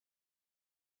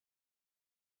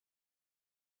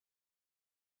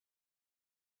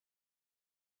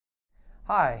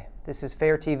Hi, this is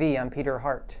Fair TV. I'm Peter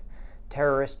Hart.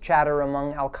 Terrorist chatter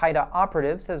among al-Qaeda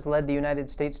operatives has led the United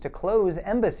States to close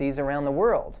embassies around the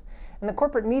world. And the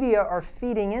corporate media are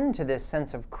feeding into this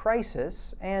sense of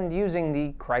crisis and using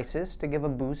the crisis to give a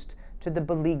boost to the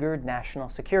beleaguered National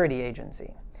Security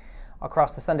Agency.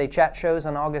 Across the Sunday chat shows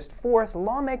on August 4th,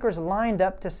 lawmakers lined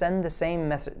up to send the same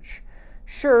message.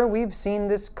 Sure, we've seen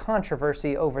this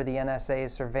controversy over the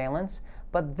NSA's surveillance,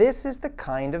 but this is the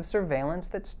kind of surveillance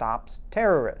that stops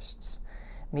terrorists.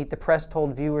 Meet the Press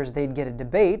told viewers they'd get a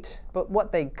debate, but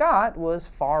what they got was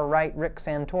far-right Rick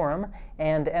Santorum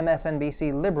and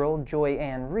MSNBC liberal Joy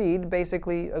Ann Reid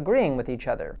basically agreeing with each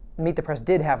other. Meet the Press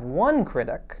did have one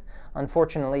critic.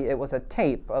 Unfortunately, it was a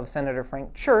tape of Senator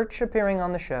Frank Church appearing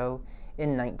on the show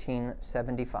in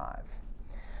 1975.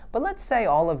 But let's say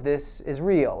all of this is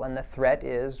real and the threat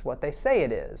is what they say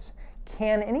it is.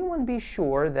 Can anyone be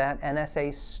sure that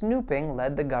NSA snooping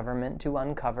led the government to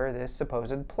uncover this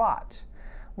supposed plot?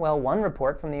 Well, one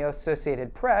report from the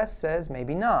Associated Press says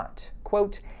maybe not.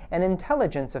 Quote, an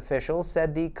intelligence official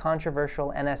said the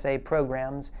controversial NSA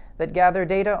programs that gather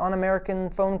data on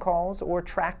American phone calls or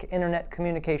track internet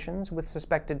communications with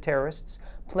suspected terrorists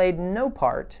played no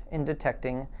part in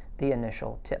detecting the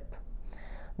initial tip.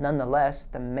 Nonetheless,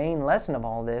 the main lesson of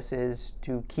all this is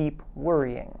to keep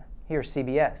worrying. Here's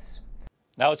CBS.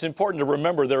 Now, it's important to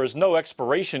remember there is no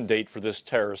expiration date for this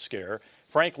terror scare.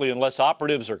 Frankly, unless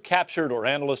operatives are captured or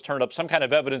analysts turn up some kind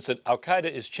of evidence that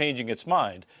al-Qaeda is changing its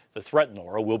mind, the threat,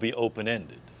 Nora, will be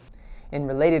open-ended. In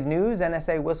related news,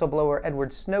 NSA whistleblower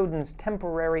Edward Snowden's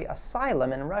temporary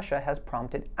asylum in Russia has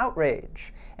prompted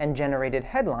outrage and generated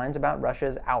headlines about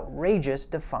Russia's outrageous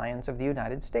defiance of the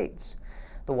United States.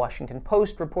 The Washington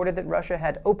Post reported that Russia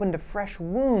had opened a fresh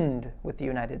wound with the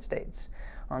United States.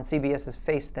 On CBS's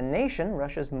Face the Nation,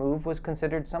 Russia's move was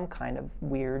considered some kind of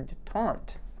weird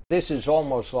taunt. This is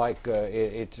almost like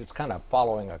it's kind of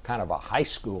following a kind of a high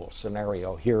school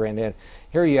scenario here, and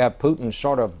here you have Putin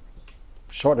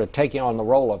sort of taking on the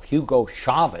role of Hugo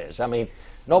Chavez. I mean,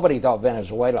 nobody thought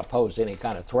Venezuela posed any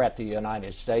kind of threat to the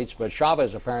United States, but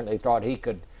Chavez apparently thought he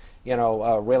could,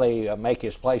 really make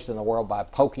his place in the world by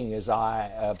poking his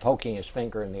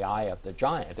finger in the eye of the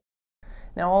giant.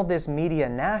 Now, all this media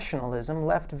nationalism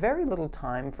left very little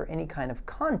time for any kind of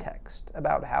context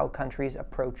about how countries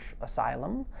approach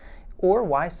asylum, or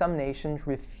why some nations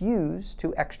refuse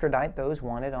to extradite those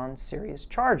wanted on serious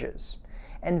charges.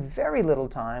 And very little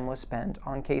time was spent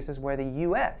on cases where the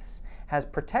U.S. has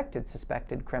protected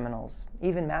suspected criminals,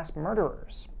 even mass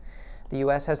murderers. The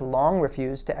U.S. has long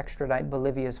refused to extradite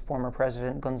Bolivia's former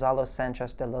president Gonzalo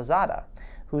Sanchez de Lozada,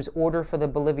 whose order for the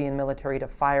Bolivian military to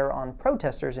fire on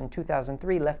protesters in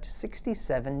 2003 left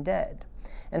 67 dead.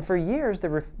 And for years,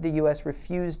 the U.S.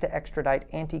 refused to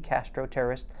extradite anti-Castro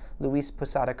terrorist Luis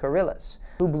Posada Carriles,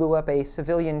 who blew up a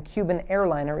civilian Cuban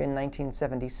airliner in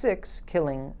 1976,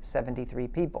 killing 73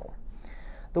 people.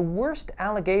 The worst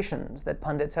allegations that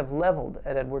pundits have leveled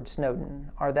at Edward Snowden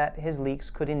are that his leaks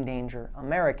could endanger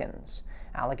Americans,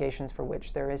 allegations for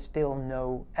which there is still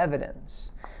no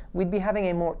evidence. We'd be having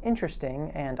a more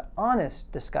interesting and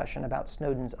honest discussion about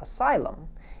Snowden's asylum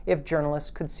if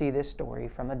journalists could see this story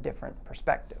from a different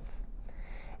perspective.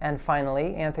 And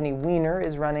finally, Anthony Weiner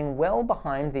is running well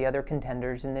behind the other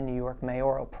contenders in the New York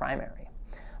mayoral primary.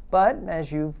 But,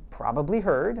 as you've probably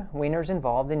heard, Weiner's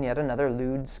involved in yet another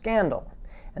lewd scandal.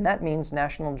 And that means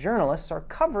national journalists are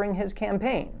covering his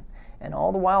campaign, and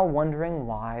all the while wondering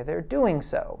why they're doing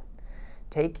so.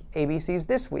 Take ABC's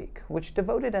This Week, which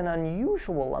devoted an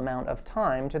unusual amount of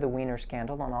time to the Weiner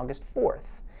scandal on August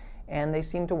 4th, and they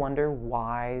seem to wonder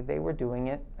why they were doing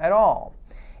it at all.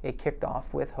 It kicked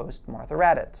off with host Martha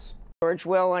Raddatz. George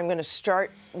Will, I'm going to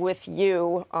start with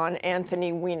you on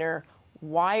Anthony Weiner.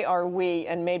 Why are we,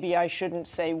 and maybe I shouldn't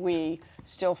say we,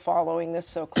 still following this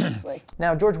so closely?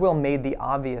 Now, George Will made the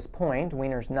obvious point.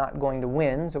 Weiner's not going to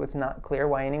win, so it's not clear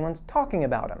why anyone's talking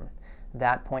about him.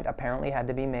 That point apparently had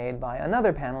to be made by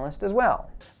another panelist as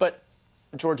well. But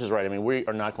George is right. I mean, we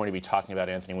are not going to be talking about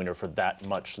Anthony Weiner for that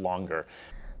much longer.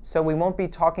 So we won't be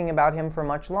talking about him for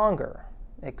much longer,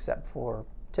 except for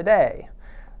today.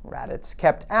 Raddatz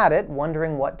kept at it,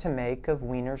 wondering what to make of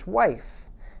Weiner's wife.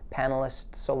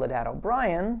 Panelist Soledad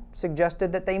O'Brien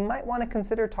suggested that they might want to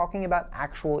consider talking about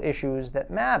actual issues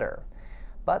that matter.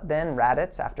 But then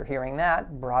Raddatz, after hearing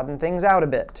that, broadened things out a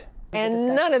bit.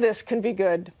 And none of this can be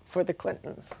good for the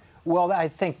Clintons. Well, I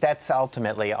think that's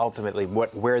ultimately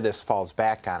where this falls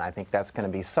back on. I think that's going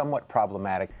to be somewhat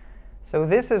problematic. So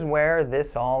this is where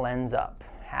this all ends up.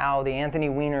 How the Anthony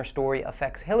Weiner story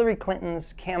affects Hillary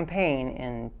Clinton's campaign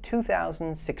in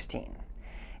 2016.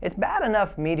 It's bad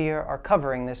enough media are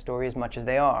covering this story as much as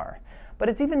they are, but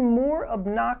it's even more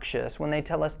obnoxious when they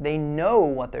tell us they know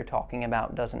what they're talking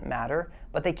about doesn't matter,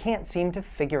 but they can't seem to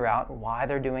figure out why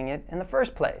they're doing it in the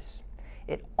first place.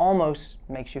 It almost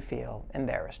makes you feel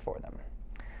embarrassed for them.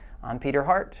 I'm Peter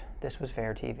Hart. This was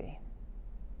Fair TV.